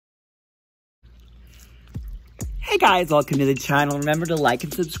Hey guys, welcome to the channel. Remember to like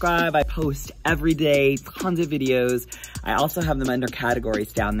and subscribe. I post every day, tons of videos. I also have them under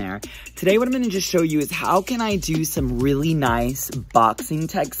categories down there. Today what I'm going to just show you is how can I do some really nice boxing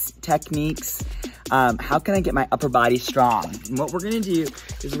techniques. How can I get my upper body strong? And what we're going to do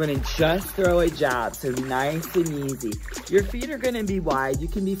is we're going to just throw a jab, so nice and easy. Your feet are going to be wide. You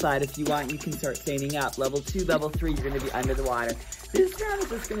can be flat if you want. You can start standing up. Level 2, level 3, you're going to be under the water. This round is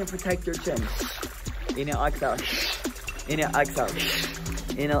just going to protect your chin. Inhale, exhale. Inhale, exhale.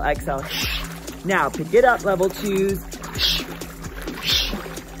 Inhale, exhale. Now, pick it up, level 2s.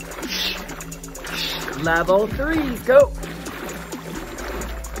 Level 3s, go.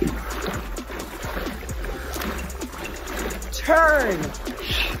 Turn.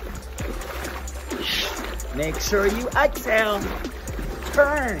 Make sure you exhale.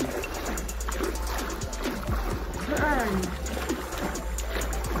 Turn. Turn.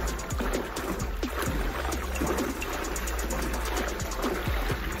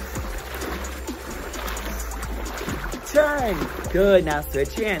 Turn. Good. Now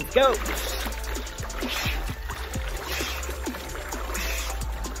switch hands. Go.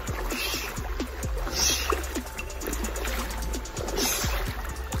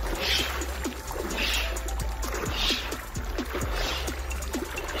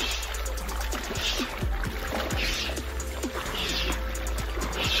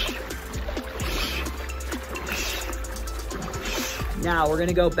 Now we're going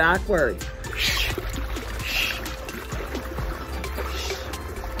to go backwards.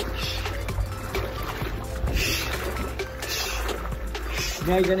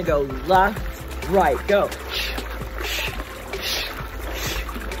 Now you're gonna go left, right, go.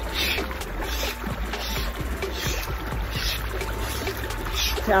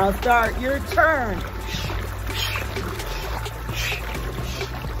 Now start your turn.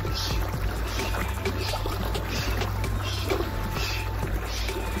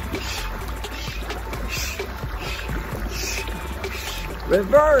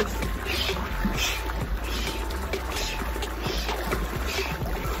 Reverse.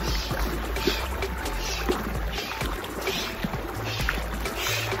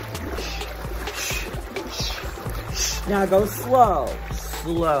 Now go slow,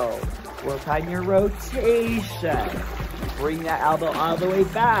 slow. Work on your rotation. Bring that elbow all the way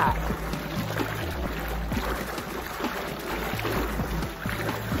back.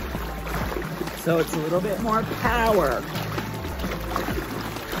 So it's a little bit more power.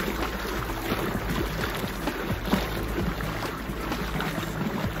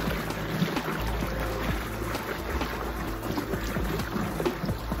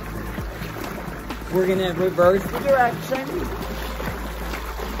 We're gonna reverse the direction.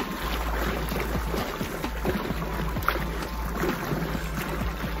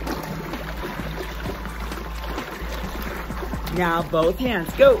 Now both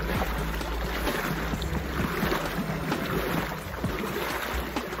hands, go.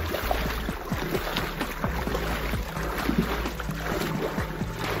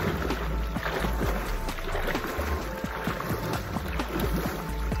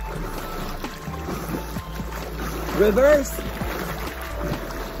 Reverse.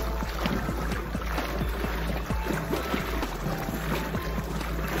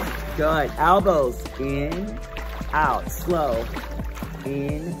 Good. Elbows in, out, slow.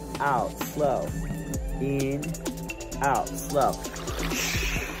 In, out, slow. In, out, slow.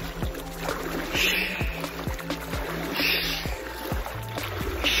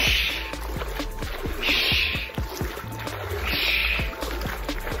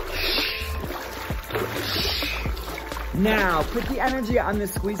 Now, put the energy on the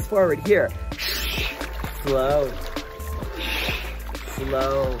squeeze forward. Here. Slow.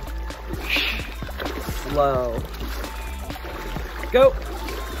 Slow. Slow. Go.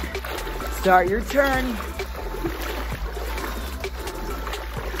 Start your turn.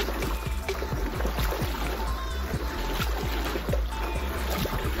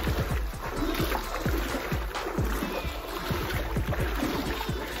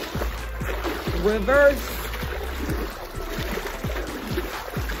 Reverse.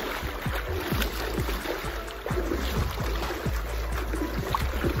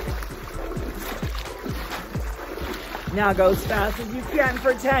 Now go as fast as you can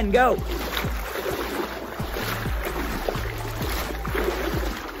for 10, go.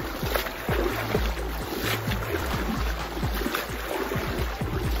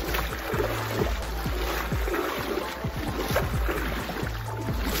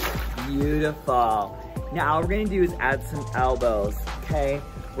 Beautiful. Now all we're gonna do is add some elbows, okay?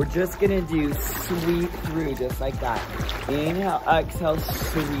 We're just gonna do sweep through, just like that. Inhale, exhale,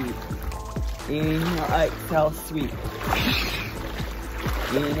 sweep. Inhale, exhale, sweep.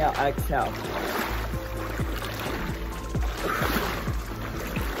 Inhale, exhale.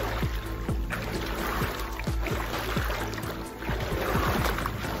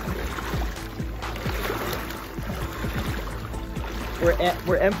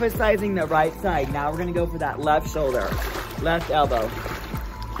 We're emphasizing the right side. Now we're gonna go for that left shoulder, left elbow.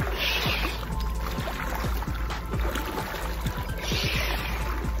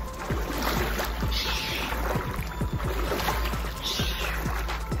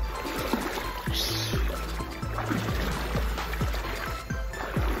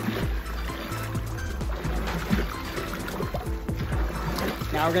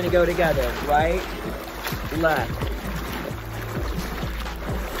 Now we're gonna go together, right, left.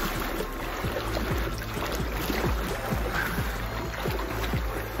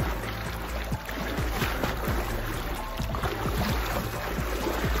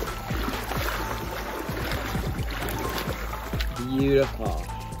 Beautiful.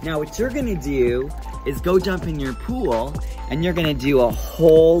 Now what you're gonna do is go jump in your pool and you're gonna do a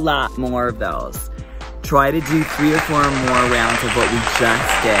whole lot more of those. Try to do 3 or 4 more rounds of what we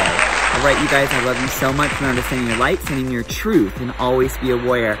just did. All right, you guys, I love you so much. Remember to send in your light, send in your truth, and always be a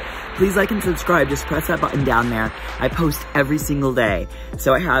warrior. Please like and subscribe. Just press that button down there. I post every single day.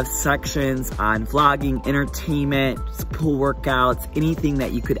 So I have sections on vlogging, entertainment, pool workouts, anything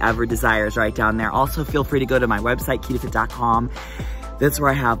that you could ever desire is right down there. Also, feel free to go to my website, Kitafit.com. That's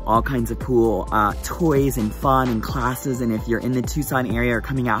where I have all kinds of pool toys and fun and classes. And if you're in the Tucson area or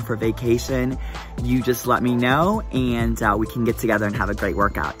coming out for vacation, you just let me know and we can get together and have a great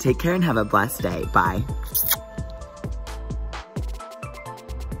workout. Take care and have a blessed day. Bye.